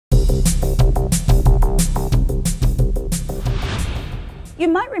You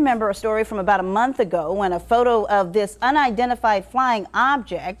might remember a story from about a month ago when a photo of this unidentified flying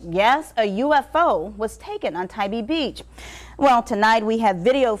object, yes, a UFO, was taken on Tybee Beach. Well, tonight we have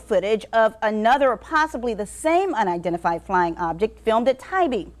video footage of another, possibly the same unidentified flying object filmed at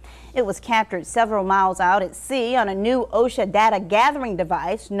Tybee. It was captured several miles out at sea on a new OSHA data gathering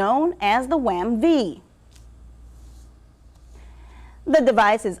device known as the WAM-V. The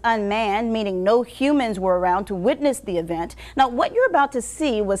device is unmanned, meaning no humans were around to witness the event. Now, what you're about to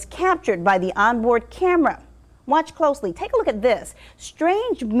see was captured by the onboard camera. Watch closely. Take a look at this.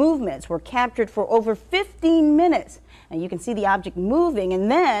 Strange movements were captured for over 15 minutes. And you can see the object moving,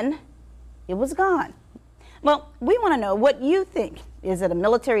 and then it was gone. Well, we want to know what you think. Is it a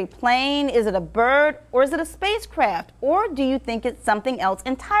military plane? Is it a bird? Or is it a spacecraft? Or do you think it's something else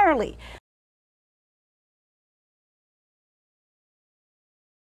entirely?